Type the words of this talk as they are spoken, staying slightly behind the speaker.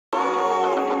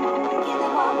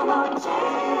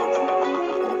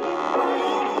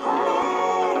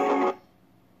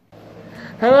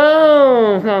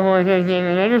Hello, Cowboys and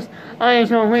Gaming Legends. I am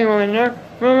Sean Playboy there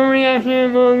from a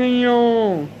reaction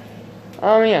video.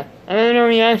 Yeah, another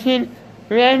reaction.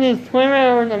 Reaction is 20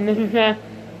 hours of Mystery Shack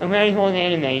of Gravity Falls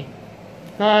anime.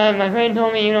 My friend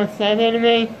told me you don't say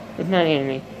anime. It's not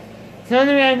anime. So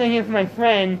the reaction I get from my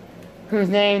friend, whose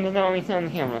name does not want me to say on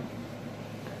the camera.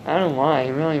 I don't know why,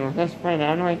 really, my best friend,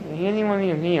 I don't know, he doesn't want me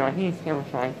to video, I think he's camera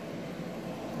shy.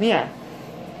 But yeah.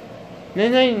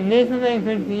 This is a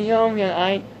good video because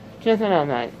I just went out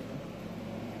that.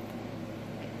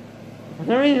 For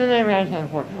some reason I reacted to it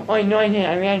before. Oh, no I did,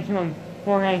 I reacted to a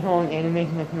Fortnite whole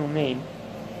animation that people made.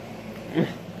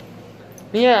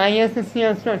 But yeah, I guess let's see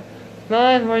how it starts.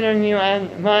 But for the review,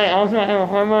 but also I have a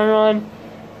hard mode on.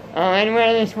 I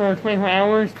read this for 24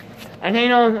 hours. I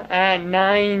think I was at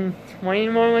 9:20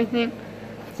 tomorrow, I think.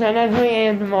 So at 9:20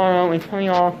 a.m. tomorrow, it's coming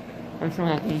off. I'm so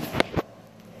happy.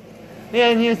 But yeah,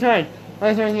 let's get started.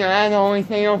 Let's start here. As always,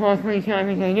 thank you all for watching the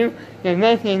everything I do. There's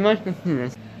nothing much to see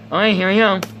this. Alright, here we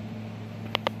go.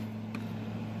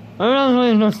 I don't know if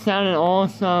there's no sound at all,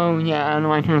 so yeah, I don't know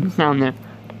why I turned off the sound there.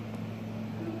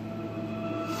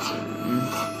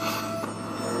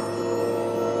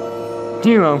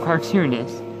 Duo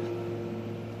cartoonist.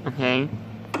 Okay.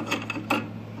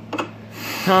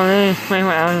 So this is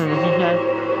 24 hours of the future.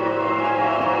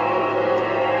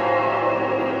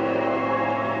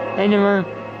 Hey, Nimmer.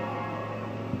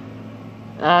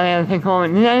 Oh, yeah, the call.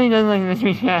 This actually does like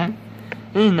Mystery Shack.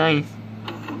 This is nice.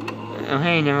 Oh,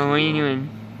 hey, Nimmer, what are you doing?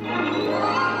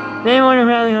 They would have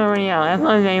probably already out. That's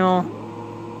not able.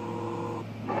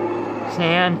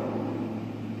 Sand.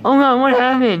 Oh god, what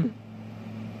happened?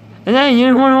 Is that a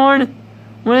unicorn horn?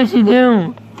 What did she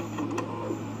do?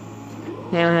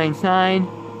 They were inside.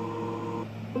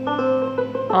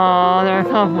 Oh, they're a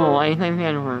couple. I think they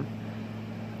had her.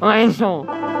 Oh, I had soul.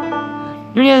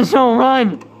 You're the soul,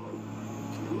 run!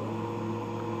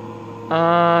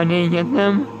 Did you get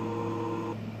them?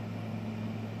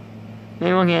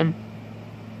 Maybe again.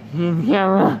 He's the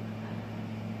camera.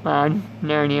 Wow,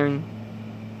 they're near me.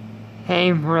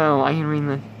 Hey, bro, I can read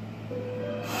this.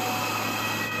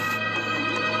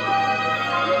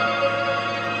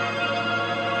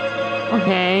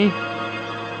 Okay.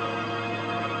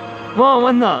 Whoa,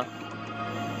 what the?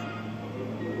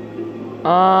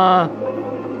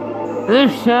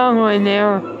 There's sound right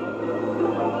there.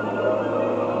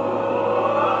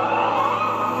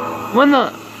 What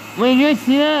the? Wait, did you guys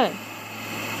see that?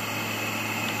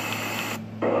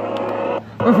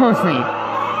 We're closely.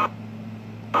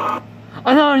 I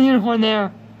saw a unicorn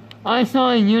there. I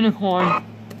saw a unicorn.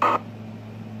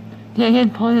 Did I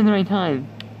get paused at the right time?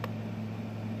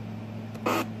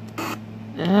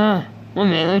 1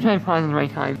 minute, let me try to pause at the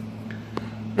right time.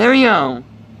 There we go.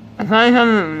 I finally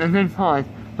found a good pause.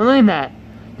 But look at that.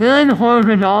 They let the horror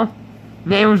bridge off.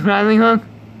 They was grappling hook.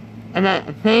 And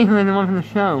that face was the one from the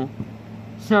show.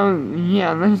 So,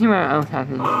 yeah, let's see what else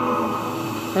happens.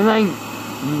 There's like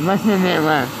less than a minute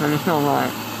left, but there's still a lot.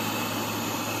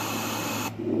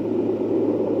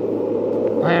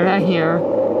 Alright, right here.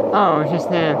 Oh, it's just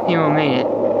the people made it.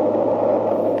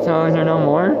 So, is there no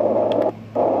more?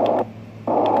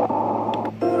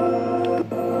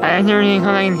 I already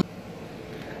coming.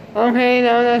 Okay,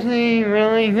 that was actually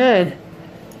really good.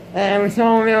 And we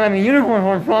saw where we have a unicorn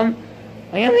horn from.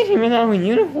 I can't believe you really have a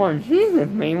unicorn. Jesus,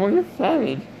 man, well, you're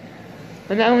savage.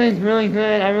 But that was really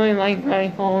good. I really like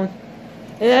Gravity Falls.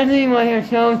 And actually, what here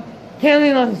shows,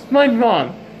 Kelly loves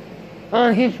SpongeBob.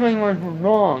 His spelling words were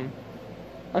wrong.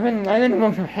 I've been the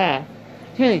most for half.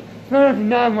 Seriously, SpongeBob should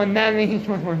not have won that many his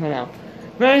short words right now.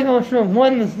 Gravity Falls should have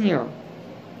won this year.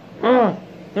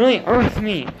 It really irks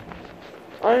me.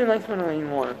 I don't like SpongeBob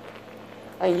anymore.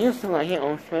 I used to like it,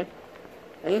 oh shit.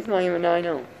 I used to like it, but now I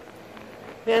don't.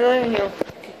 Yeah, I like it.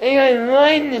 If you guys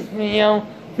like this video,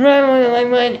 subscribe with the like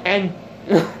button and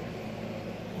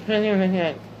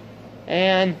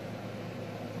and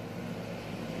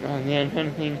oh man, I'm trying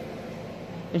to think.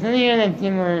 There's something here that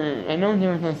Dimmer, I know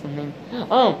Dimmer does something.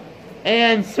 Oh,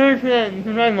 and search for that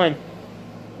subscribe button.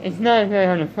 It's not very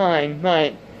hard to find,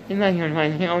 but it's not hard to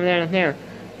find. It's over there and there.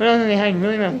 But also they hide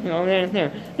really much over there and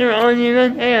there. They're all you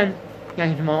guys and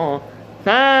guys them all.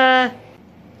 Bye.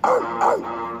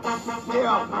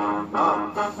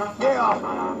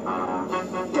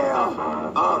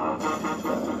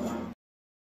 Yeah.